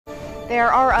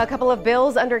There are a couple of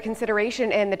bills under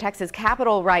consideration in the Texas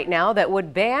Capitol right now that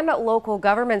would ban local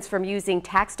governments from using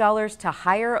tax dollars to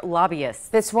hire lobbyists.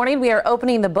 This morning, we are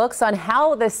opening the books on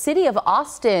how the city of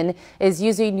Austin is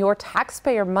using your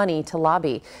taxpayer money to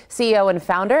lobby. CEO and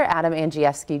founder Adam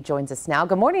Andrzejewski joins us now.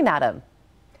 Good morning, Adam.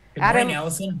 Good morning,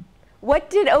 Allison. What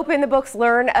did Open the Books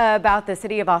learn about the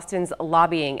city of Austin's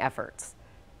lobbying efforts?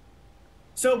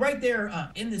 So right there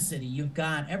in the city, you've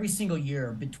got every single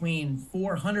year between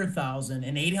 $400,000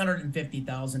 and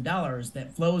 $850,000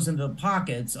 that flows into the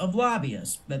pockets of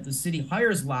lobbyists, that the city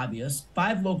hires lobbyists,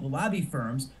 5 local lobby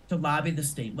firms, to lobby the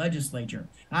state legislature.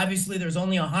 Obviously, there's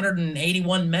only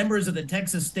 181 members of the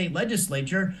Texas state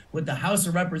legislature with the House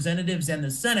of Representatives and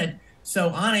the Senate. So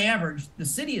on average, the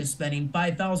city is spending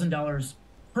 $5,000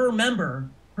 per member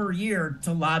per year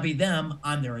to lobby them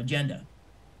on their agenda.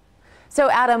 So,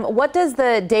 Adam, what does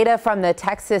the data from the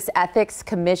Texas Ethics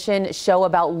Commission show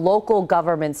about local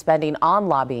government spending on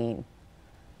lobbying?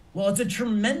 Well, it's a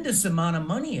tremendous amount of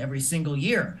money every single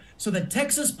year. So the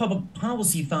Texas Public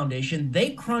Policy Foundation, they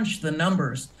crunched the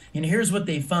numbers, and here's what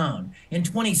they found. In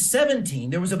 2017,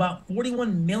 there was about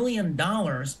 $41 million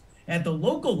at the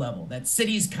local level, that's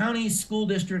cities, counties, school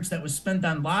districts, that was spent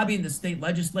on lobbying the state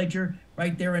legislature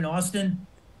right there in Austin.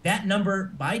 That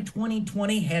number by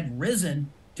 2020 had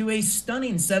risen to a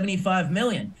stunning $75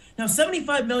 million. Now,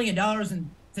 $75 million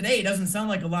in today doesn't sound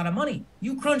like a lot of money.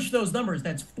 You crunch those numbers,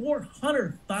 that's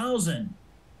 $400,000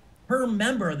 per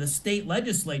member of the state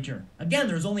legislature. Again,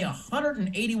 there's only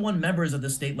 181 members of the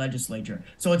state legislature.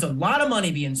 So it's a lot of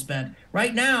money being spent.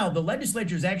 Right now, the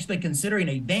legislature is actually considering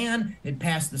a ban. It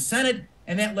passed the Senate,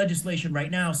 and that legislation right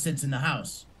now sits in the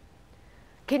House.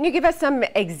 Can you give us some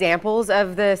examples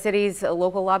of the city's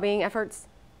local lobbying efforts?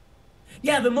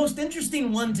 Yeah, the most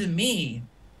interesting one to me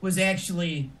was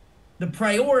actually the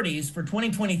priorities for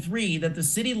 2023 that the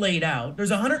city laid out.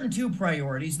 There's 102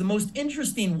 priorities. The most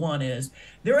interesting one is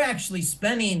they're actually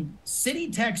spending city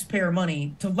taxpayer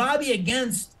money to lobby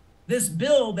against this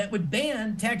bill that would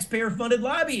ban taxpayer-funded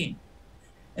lobbying.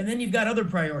 And then you've got other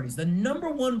priorities. The number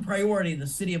one priority of the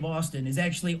city of Austin is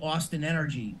actually Austin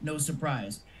Energy, no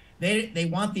surprise. They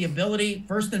want the ability,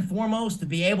 first and foremost, to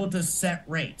be able to set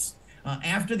rates.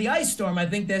 After the ice storm, I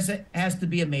think this has to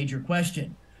be a major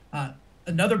question.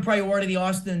 Another priority of the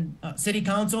Austin City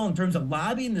Council in terms of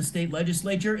lobbying the state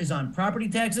legislature is on property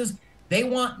taxes. They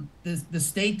want the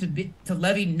state to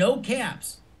levy no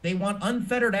caps. They want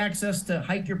unfettered access to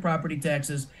hike your property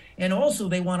taxes. And also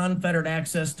they want unfettered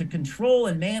access to control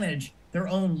and manage their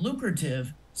own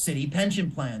lucrative city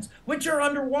pension plans, which are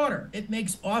underwater. It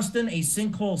makes Austin a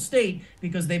sinkhole state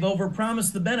because they've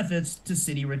overpromised the benefits to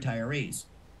city retirees.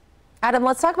 Adam,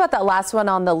 let's talk about that last one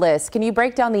on the list. Can you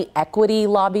break down the equity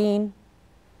lobbying?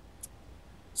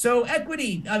 So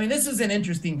equity, I mean, this is an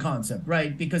interesting concept,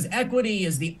 right? Because equity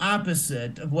is the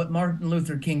opposite of what Martin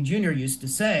Luther King Jr. used to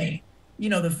say. You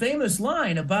know, the famous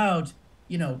line about,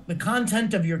 the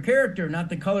content of your character, not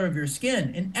the color of your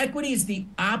skin. And equity is the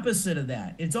opposite of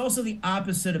that. It's also the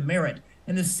opposite of merit.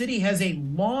 And the city has a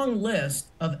long list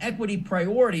of equity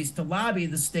priorities to lobby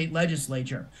the state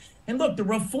legislature. And look, the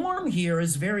reform here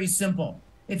is very simple.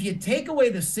 If you take away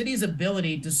the city's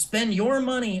ability to spend your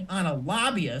money on a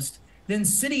lobbyist, then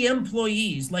city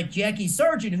employees like Jackie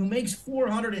Sargent, who makes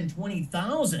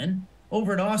 $420,000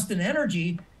 over at Austin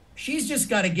Energy, she's just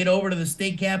got to get over to the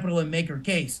state capitol and make her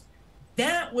case.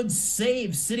 That would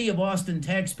save City of Austin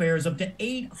taxpayers up to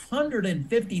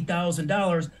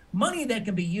 $850,000, money that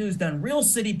can be used on real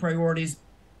city priorities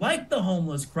like the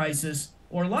homeless crisis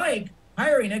or like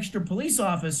hiring extra police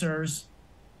officers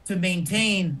to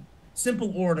maintain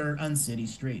simple order on city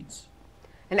streets.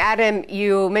 And Adam,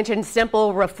 you mentioned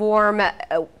simple reform.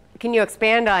 Can you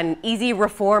expand on easy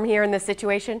reform here in this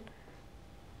situation?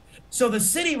 So the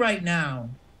city right now,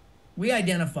 we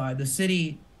identified the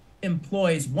city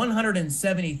employs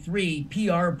 173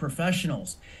 PR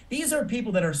professionals. These are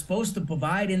people that are supposed to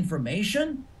provide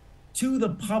information to the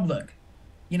public.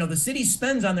 The city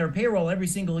spends on their payroll every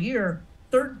single year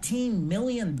 $13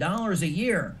 million a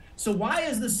year. So why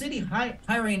is the city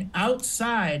hiring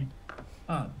outside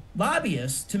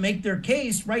lobbyists to make their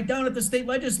case right down at the state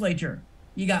legislature?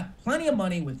 You got plenty of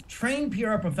money with trained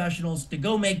PR professionals to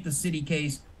go make the city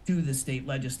case to the state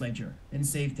legislature and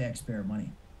save taxpayer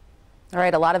money. All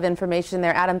right, a lot of information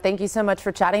there. Adam, thank you so much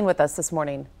for chatting with us this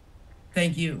morning.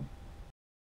 Thank you.